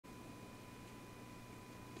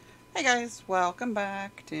Hey guys, welcome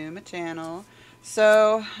back to my channel.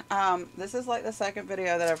 So, this is like the second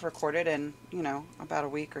video that I've recorded in, about a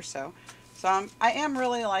week or so. So I am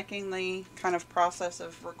really liking the kind of process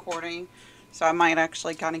of recording. So I might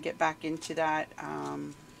actually kind of get back into that.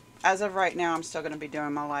 As of right now, I'm still going to be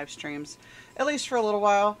doing my live streams, at least for a little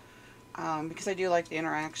while, because I do like the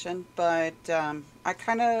interaction. But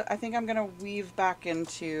I think I'm going to weave back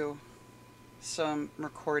into some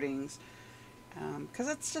recordings. Because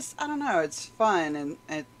it's just, I don't know, it's fun,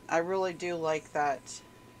 and I really do like that,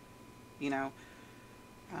 you know,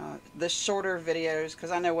 the shorter videos,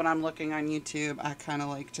 because I know when I'm looking on YouTube, I kind of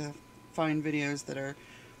like to find videos that are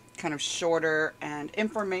kind of shorter and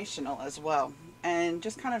informational as well, and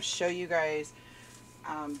just kind of show you guys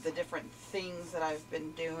the different things that I've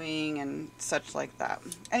been doing and such like that.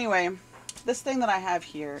 Anyway, this thing that I have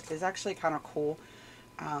here is actually kind of cool.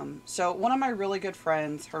 So one of my really good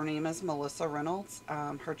friends, her name is Melissa Reynolds.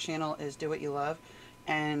 Her channel is Do What You Love.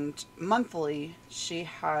 And monthly, she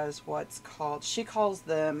has she calls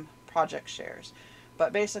them project shares.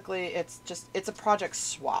 But basically, it's a project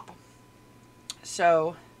swap.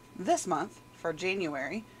 So this month, for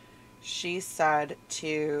January, she said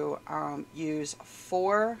to use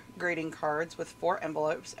 4 greeting cards with 4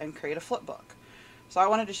 envelopes and create a flip book. So I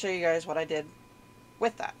wanted to show you guys what I did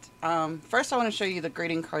with that. First I want to show you the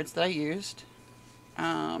greeting cards that I used.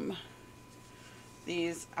 And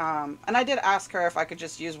I did ask her if I could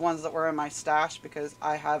just use ones that were in my stash, because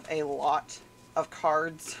I have a lot of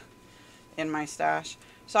cards in my stash.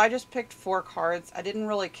 So I just picked 4 cards. I didn't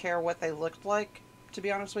really care what they looked like, to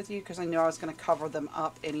be honest with you, because I knew I was going to cover them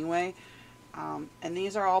up anyway. And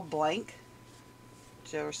these are all blank.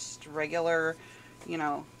 Just regular, here,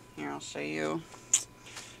 I'll show you.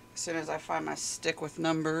 As soon as I find my stick with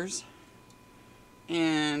numbers.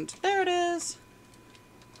 And there it is.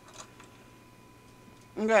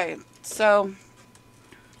 Okay, so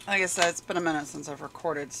like I said, it's been a minute since I've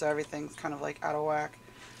recorded, so everything's kind of like out of whack.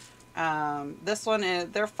 This one is,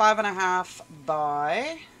 they're 5.5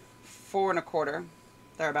 by 4.25,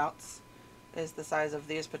 thereabouts, is the size of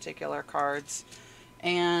these particular cards.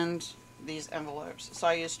 And these envelopes. So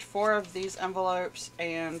I used 4 of these envelopes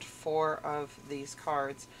and 4 of these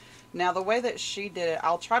cards. Now the way that she did it,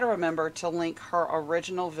 I'll try to remember to link her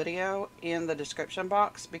original video in the description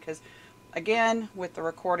box, because again, with the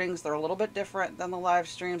recordings, they're a little bit different than the live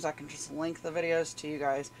streams. I can just link the videos to you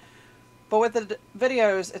guys. But with the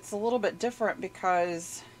videos, it's a little bit different,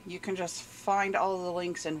 because you can just find all of the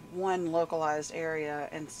links in one localized area,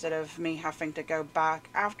 instead of me having to go back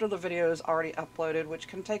after the video is already uploaded, which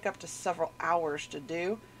can take up to several hours to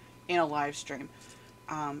do in a live stream.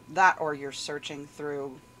 That, or you're searching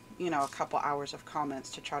through, a couple hours of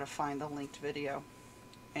comments to try to find the linked video.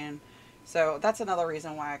 And so that's another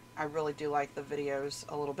reason why I really do like the videos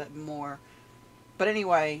a little bit more. But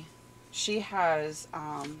anyway, she has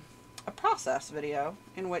a process video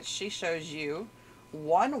in which she shows you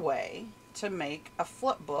one way to make a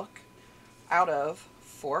flip book out of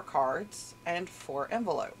 4 cards and 4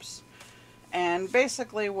 envelopes. And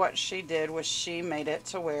basically what she did was she made it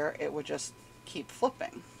to where it would just keep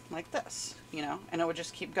flipping like this, and it would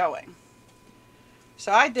just keep going.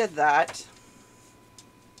 So I did that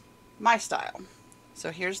my style.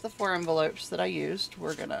 So here's the 4 envelopes that I used.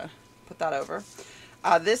 We're gonna put that over.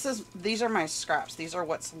 These are my scraps. These are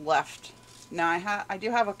what's left. Now I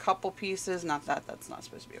do have a couple pieces, that's not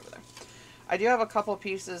supposed to be over there. I do have a couple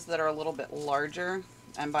pieces that are a little bit larger,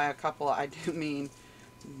 and by a couple I do mean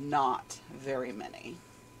not very many.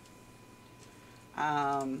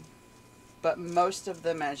 But most of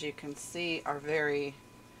them, as you can see, are very,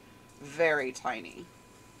 very tiny.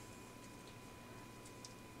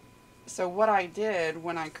 So what I did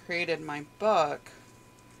when I created my book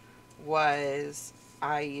was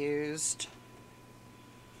I used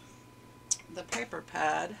the paper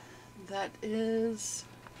pad that is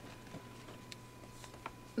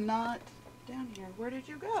not down here. Where did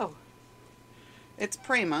you go? It's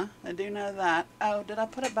Prima. I do know that. Oh, did I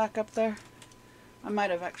put it back up there? I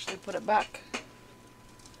might have actually put it back.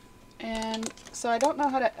 And so I don't know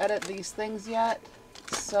how to edit these things yet,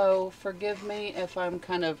 so forgive me if I'm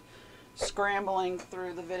kind of scrambling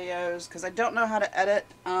through the videos, because I don't know how to edit.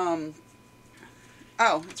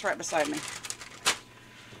 Oh, it's right beside me.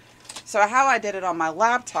 So how I did it on my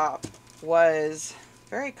laptop was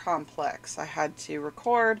very complex. I had to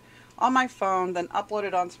record on my phone, then upload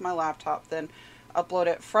it onto my laptop, then upload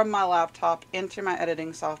it from my laptop into my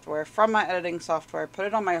editing software, from my editing software, put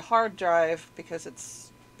it on my hard drive because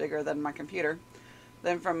it's bigger than my computer,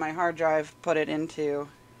 then from my hard drive put it into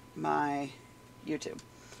my YouTube.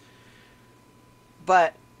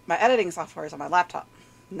 But my editing software is on my laptop.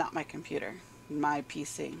 not my computer, my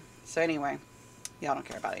PC. So anyway, y'all don't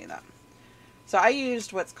care about any of that. So I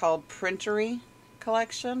used what's called Printery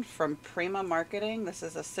collection from Prima Marketing. This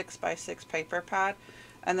is a 6x6 paper pad,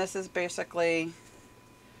 and this is basically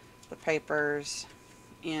the papers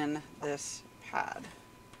in this pad.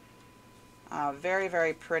 Very,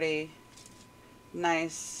 very pretty,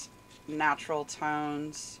 nice, natural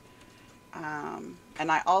tones. And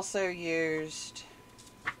I also used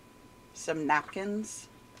some napkins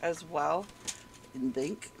as well in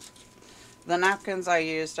ink. The napkins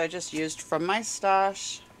I just used from my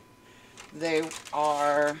stash. They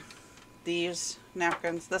are these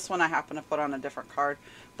napkins. This one I happen to put on a different card,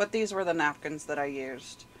 but these were the napkins that I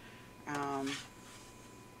used.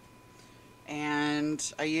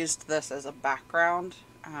 And I used this as a background,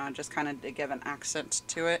 just kind of to give an accent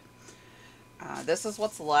to it. This is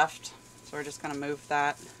what's left, so we're just going to move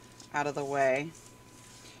that out of the way.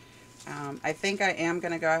 I think I am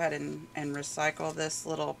going to go ahead and recycle this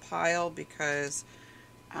little pile because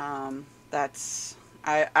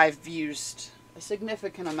I've used a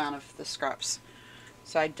significant amount of the scraps.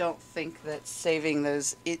 So I don't think that saving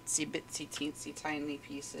those itsy bitsy teensy tiny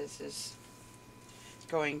pieces is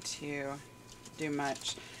going to do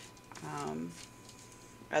much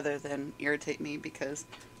other than irritate me because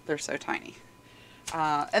they're so tiny.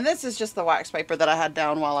 And this is just the wax paper that I had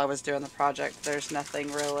down while I was doing the project. There's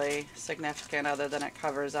nothing really significant other than it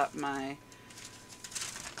covers up my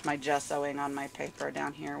gessoing on my paper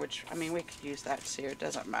down here, which, I mean, we could use that too. It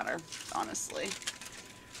doesn't matter, honestly.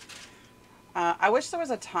 I wish there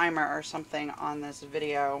was a timer or something on this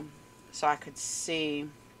video so I could see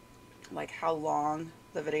like how long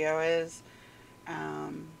the video is.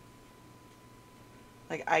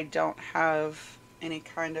 Like I don't have any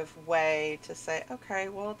kind of way to say, okay,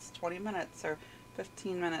 well, it's 20 minutes or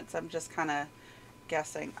 15 minutes. I'm just kind of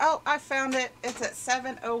guessing. Oh, I found it. It's at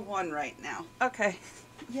 7:01 right now. Okay.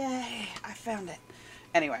 Yay, I found it.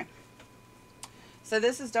 Anyway, so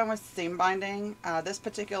this is done with seam binding. This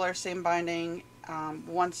particular seam binding,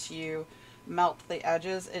 once you melt the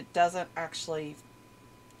edges, it doesn't actually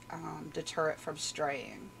deter it from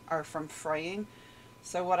straying or from fraying.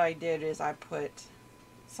 So what I did is I put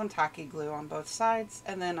some tacky glue on both sides,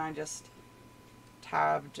 and then I just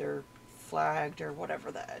tabbed or flagged or whatever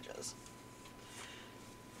the edge is.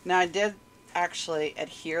 Now I did actually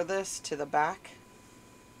adhere this to the back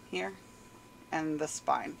here and the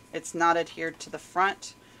spine. It's not adhered to the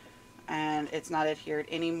front, and it's not adhered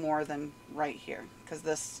any more than right here because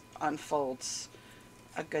this unfolds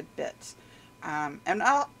a good bit. And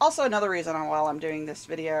also another reason while I'm doing this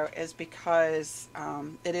video is because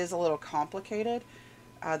it is a little complicated,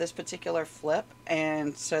 this particular flip,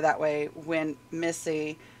 and so that way when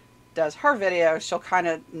Missy does her video, she'll kind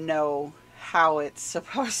of know how it's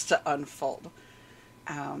supposed to unfold.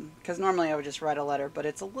 Because normally I would just write a letter, but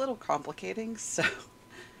it's a little complicating. So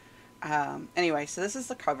anyway, so this is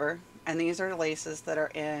the cover, and these are laces that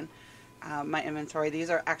are in my inventory.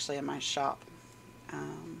 These are actually in my shop.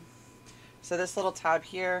 So this little tab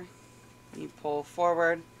here, you pull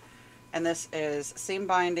forward, and this is seam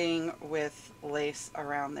binding with lace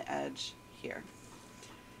around the edge here.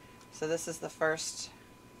 So this is the first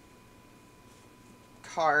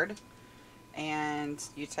card, and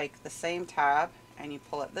you take the same tab and you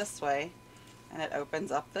pull it this way, and it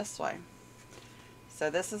opens up this way. So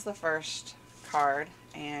this is the first card,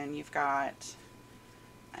 and you've got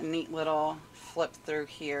a neat little flip through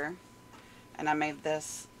here, and I made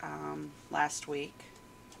this last week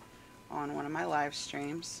on one of my live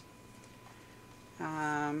streams.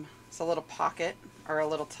 It's a little pocket or a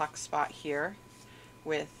little tuck spot here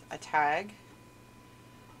with a tag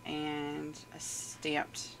and a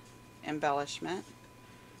stamped embellishment.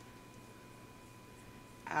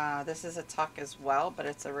 This is a tuck as well, but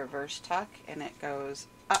it's a reverse tuck, and it goes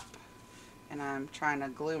up, and I'm trying to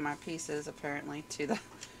glue my pieces apparently to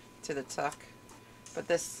the tuck, but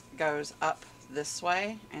this goes up this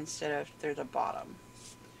way instead of through the bottom.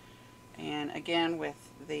 And again with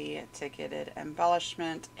the ticketed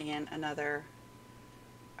embellishment and another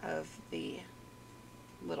of the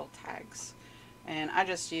little tags. And I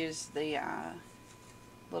just used the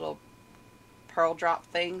little pearl drop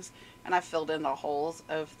things, and I filled in the holes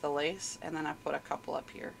of the lace, and then I put a couple up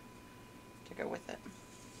here to go with it.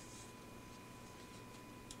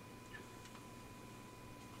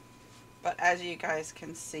 But as you guys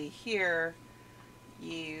can see here,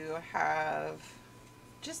 you have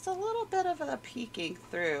just a little bit of a peeking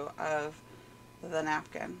through of the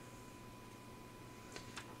napkin.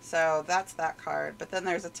 So that's that card, but then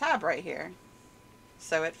there's a tab right here,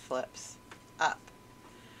 so it flips up.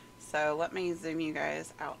 So let me zoom you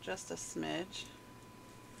guys out just a smidge.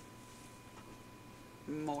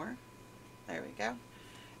 more. There we go.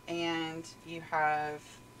 And you have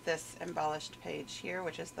this embellished page here,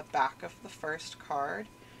 which is the back of the first card.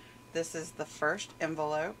 This is the first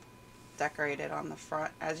envelope decorated on the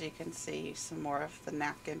front. As you can see, some more of the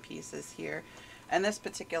napkin pieces here. And this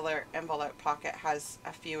particular envelope pocket has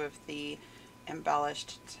a few of the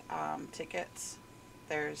embellished tickets.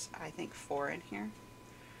 There's, I think, 4 in here.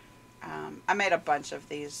 I made a bunch of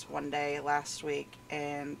these one day last week,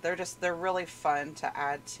 and they're really fun to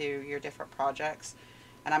add to your different projects.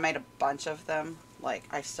 And I made a bunch of them. Like,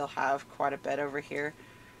 I still have quite a bit over here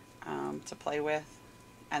to play with,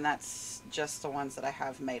 and that's just the ones that I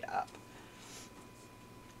have made up.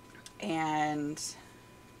 And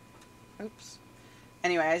oops.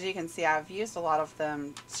 Anyway, as you can see, I've used a lot of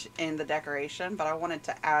them in the decoration, but I wanted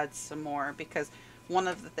to add some more because one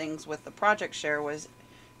of the things with the project share was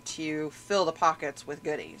to fill the pockets with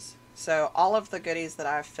goodies. So all of the goodies that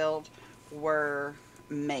I've filled were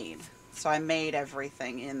made. So I made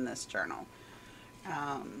everything in this journal.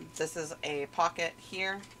 This is a pocket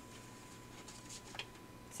here.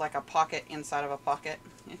 It's like a pocket inside of a pocket,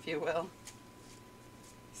 if you will.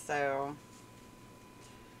 So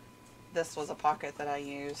this was a pocket that I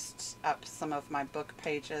used up some of my book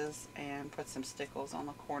pages and put some stickles on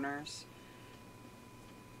the corners.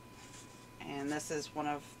 And this is one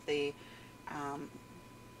of the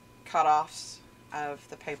cut-offs of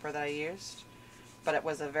the paper that I used. But it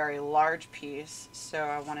was a very large piece, so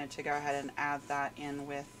I wanted to go ahead and add that in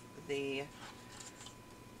with the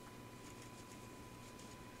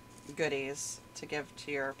goodies to give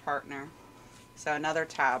to your partner. So another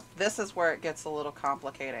tab. This is where it gets a little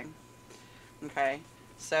complicating. Okay,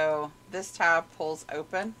 so this tab pulls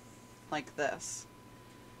open like this.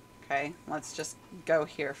 Okay, let's just go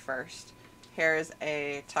here first. Here's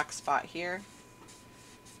a tuck spot here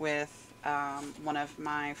with one of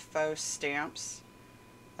my faux stamps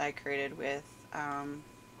that I created with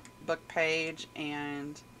book page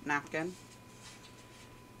and napkin,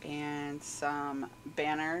 and some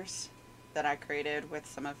banners that I created with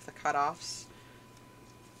some of the cutoffs.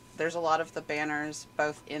 There's a lot of the banners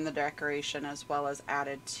both in the decoration as well as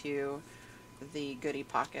added to the goodie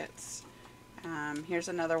pockets. Here's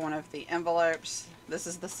another one of the envelopes. This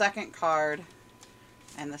is the second card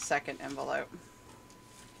and the second envelope.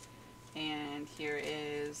 And here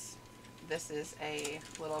is, this is a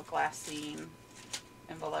little glassine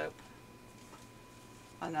envelope,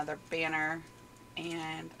 another banner,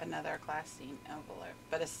 and another glassine envelope.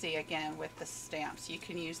 But see, again, with the stamps, you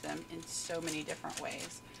can use them in so many different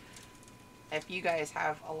ways. If you guys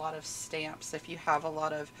have a lot of stamps, if you have a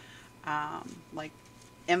lot of like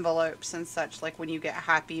envelopes and such, like when you get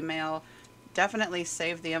Happy Mail, definitely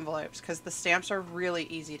save the envelopes because the stamps are really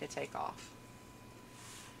easy to take off.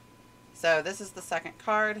 So this is the second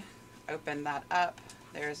card. Open that up.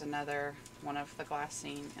 There's another one of the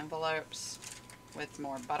glassine envelopes with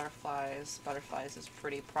more butterflies. Butterflies is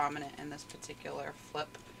pretty prominent in this particular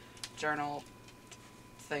flip journal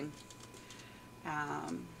thing.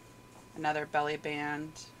 Another belly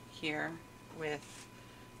band here with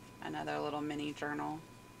another little mini journal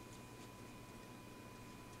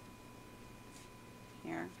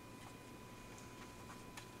here.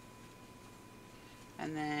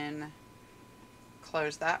 And then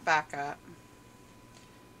close that back up.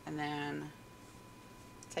 And then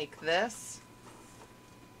take this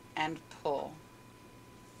and pull.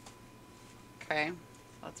 Okay,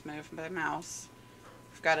 let's move my mouse.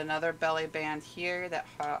 We've got another belly band here that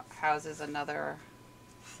houses another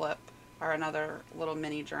flip, or another little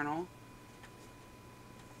mini journal.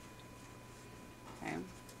 Okay.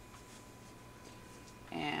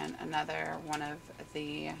 And another one of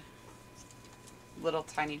the little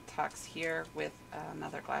tiny tucks here with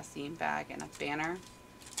another glassine bag and a banner.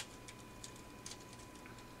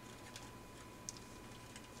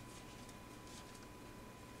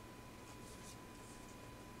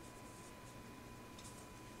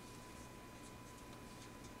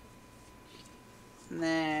 And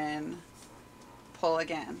then pull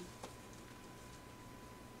again.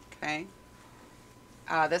 Okay.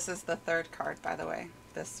 This is the third card, by the way.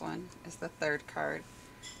 This one is the third card.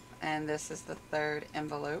 And this is the third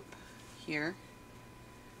envelope here.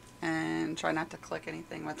 And try not to click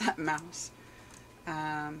anything with that mouse.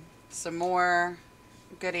 Some more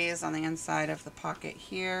goodies on the inside of the pocket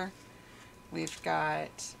here. We've got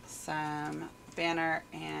some banner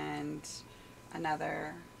and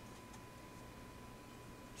another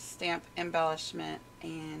stamp embellishment,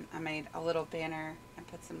 and I made a little banner and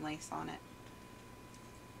put some lace on it.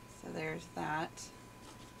 So there's that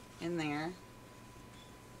in there.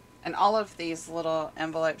 And all of these little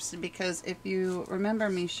envelopes, because if you remember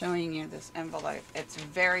me showing you this envelope, it's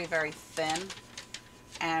very, very thin.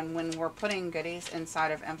 And when we're putting goodies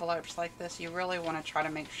inside of envelopes like this, you really want to try to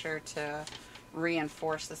make sure to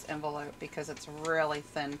reinforce this envelope because it's really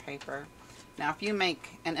thin paper. Now, if you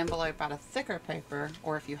make an envelope out of thicker paper,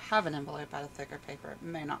 or if you have an envelope out of thicker paper, it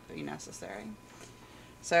may not be necessary.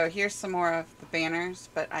 So here's some more of the banners,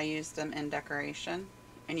 but I used them in decoration.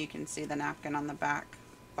 And you can see the napkin on the back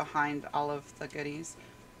behind all of the goodies.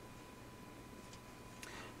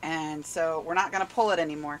 And so we're not going to pull it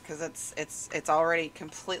anymore because it's already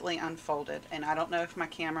completely unfolded, and I don't know if my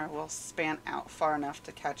camera will span out far enough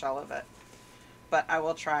to catch all of it, but I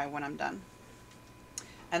will try when I'm done.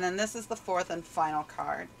 And then this is the fourth and final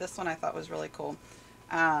card. This one I thought was really cool.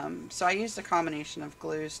 So I used a combination of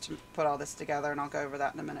glues to put all this together, and I'll go over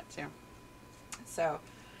that in a minute too. So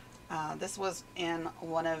this was in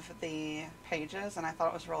one of the pages, and I thought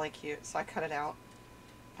it was really cute, so I cut it out.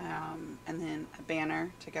 And then a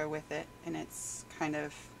banner to go with it, and it's kind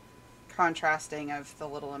of contrasting of the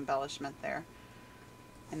little embellishment there.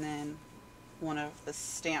 And then one of the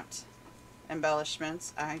stamped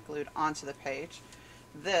embellishments I glued onto the page.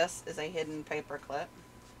 This is a hidden paper clip.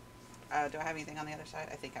 Do I have anything on the other side?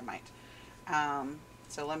 I think I might.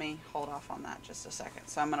 So let me hold off on that just a second.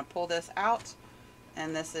 So I'm going to pull this out,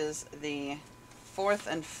 and this is the fourth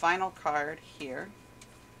and final card here.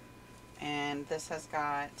 And this has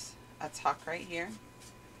got a tuck right here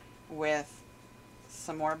with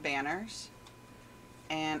some more banners.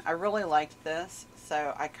 And I really liked this,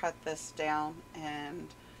 so I cut this down, and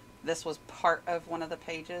this was part of one of the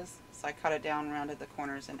pages. So I cut it down, rounded the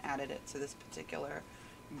corners, and added it to this particular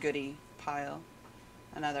goodie pile.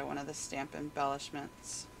 Another one of the stamp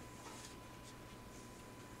embellishments.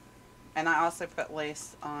 And I also put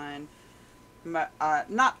lace on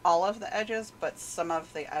not all of the edges, but some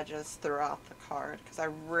of the edges throughout the card, because I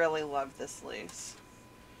really love this lace.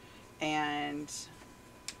 And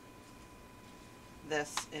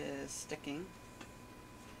this is sticking,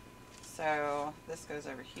 so this goes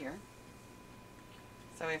over here.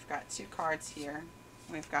 So we've got two cards here.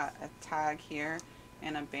 We've got a tag here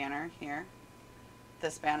and a banner here.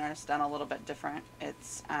 This banner is done a little bit different.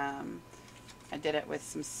 It's I did it with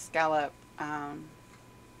some scallop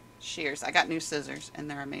shears. I got new scissors, and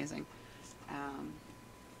they're amazing.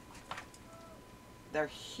 They're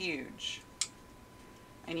huge,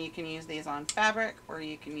 and you can use these on fabric, or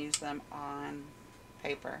you can use them on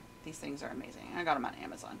paper. These things are amazing. I got them on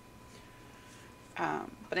Amazon.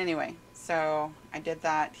 But anyway, so I did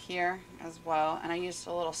that here as well, and I used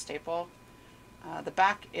a little staple. The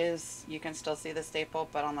back is, you can still see the staple,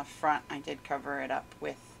 but on the front I did cover it up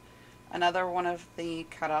with another one of the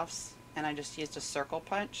cutoffs, and I just used a circle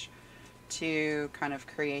punch to kind of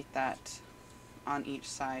create that on each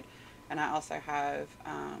side. And I also have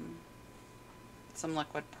some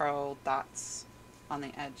liquid pearl dots on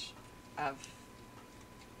the edge of,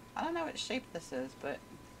 I don't know what shape this is, but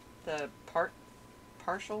the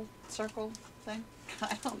partial circle thing.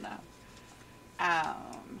 I don't know.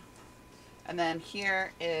 And then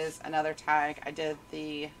here is another tag. I did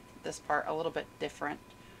this part a little bit different,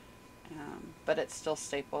 but it's still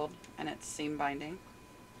stapled, and it's seam binding.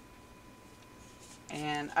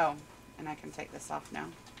 And oh, and I can take this off now.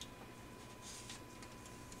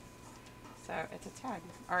 So it's a tag,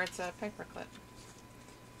 or it's a paper clip,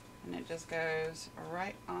 and it just goes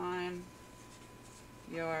right on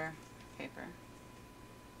your paper.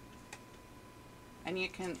 And you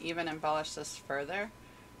can even embellish this further.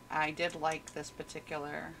 I did like this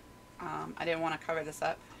particular, I didn't want to cover this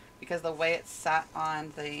up because the way it sat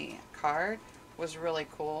on the card was really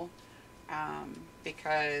cool,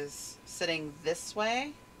 because sitting this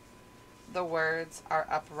way, the words are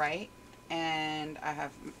upright, and I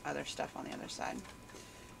have other stuff on the other side.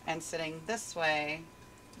 And sitting this way,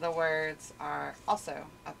 the words are also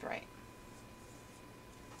upright.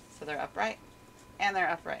 So they're upright, and they're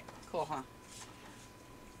upright. Cool, huh?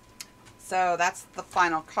 So that's the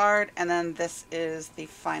final card, and then this is the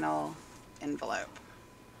final envelope.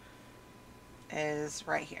 Is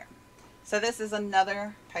right here. So this is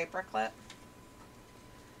another paper clip.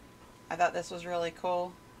 I thought this was really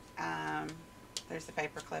cool. There's the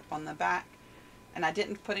paper clip on the back, and I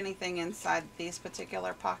didn't put anything inside these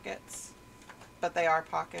particular pockets, but they are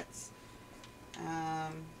pockets.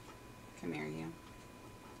 Come here, you.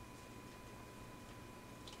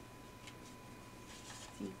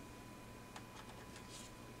 See?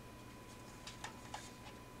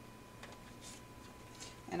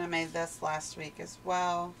 And I made this last week as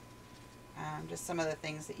well. Just some of the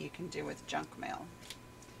things that you can do with junk mail,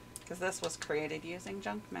 because this was created using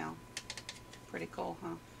junk mail. Pretty cool,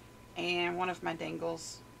 huh? and one of my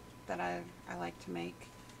dangles that I like to make.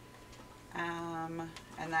 And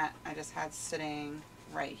that I just had sitting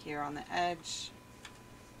right here on the edge.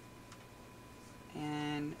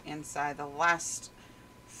 And inside the last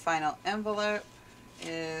final envelope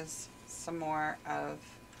is some more of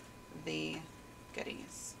the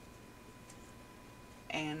goodies.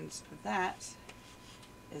 And that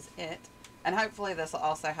is it. And hopefully this will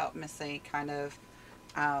also help Missy kind of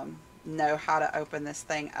know how to open this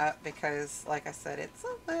thing up, because like I said, it's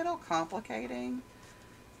a little complicating,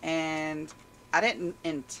 and I didn't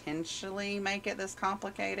intentionally make it this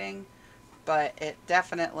complicating, but it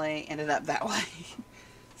definitely ended up that way.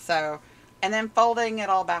 So, and then folding it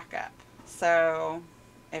all back up. So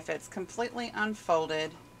if it's completely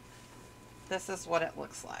unfolded, this is what it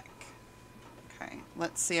looks like. Okay,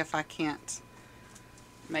 let's see if I can't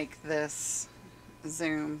make this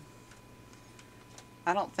zoom.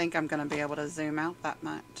 I don't think I'm going to be able to zoom out that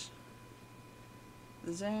much.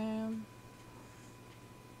 Zoom.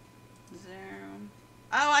 Zoom.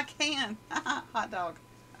 Oh, I can. Hot dog.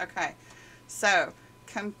 Okay. So,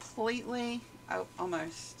 completely, oh,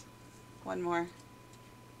 almost. One more.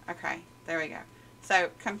 Okay, there we go. So,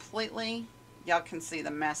 completely, y'all can see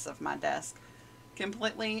the mess of my desk.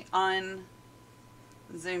 Completely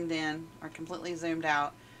zoomed in, or completely zoomed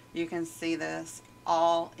out. You can see this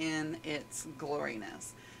all in its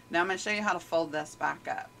gloriness. Now I'm going to show you how to fold this back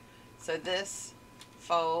up. So this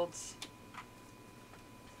folds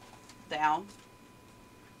down.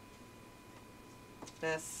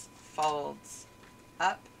 This folds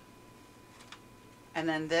up. And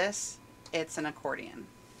then this, it's an accordion.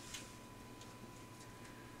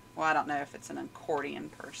 Well, I don't know if it's an accordion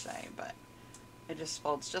per se, but it just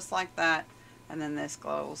folds just like that. And then this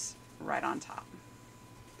goes right on top.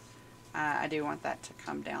 I do want that to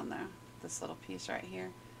come down though. This little piece right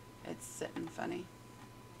here, it's sitting funny.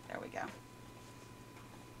 There we go.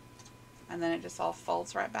 And then it just all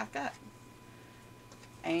folds right back up.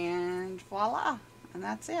 And voila, and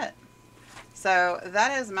that's it. So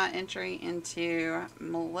that is my entry into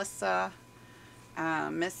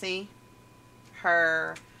Missy,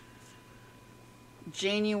 her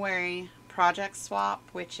January project swap,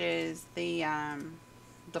 which is the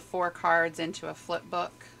 4 cards into a flip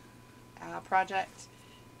book project.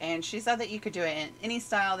 And she said that you could do it in any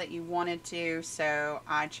style that you wanted to, so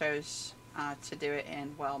I chose to do it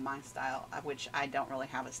in, well, my style, which I don't really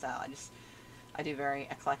have a style. I do very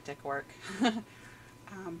eclectic work.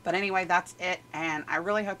 But anyway, that's it, and I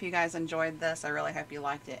really hope you guys enjoyed this. I really hope you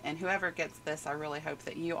liked it, and whoever gets this, I really hope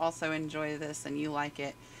that you also enjoy this and you like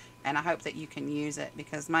it, and I hope that you can use it,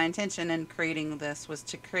 because my intention in creating this was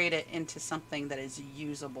to create it into something that is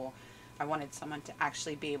usable. I wanted someone to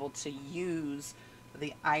actually be able to use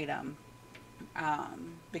the item,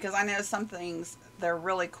 because I know some things, they're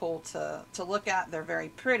really cool to look at, they're very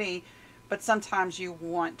pretty, but sometimes you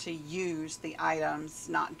want to use the items,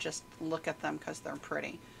 not just look at them because they're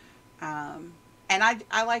pretty. And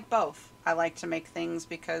I like both. I like to make things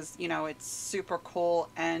because, you know, it's super cool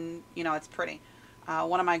and, you know, it's pretty.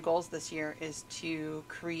 One of my goals this year is to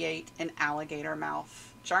create an alligator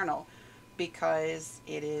mouth journal, because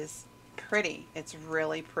it is pretty. It's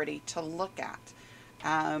really pretty to look at.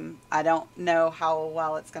 I don't know how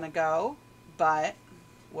well it's going to go, but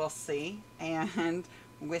we'll see, and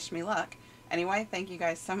wish me luck. Anyway, thank you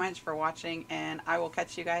guys so much for watching, and I will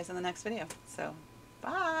catch you guys in the next video. So,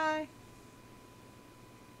 bye!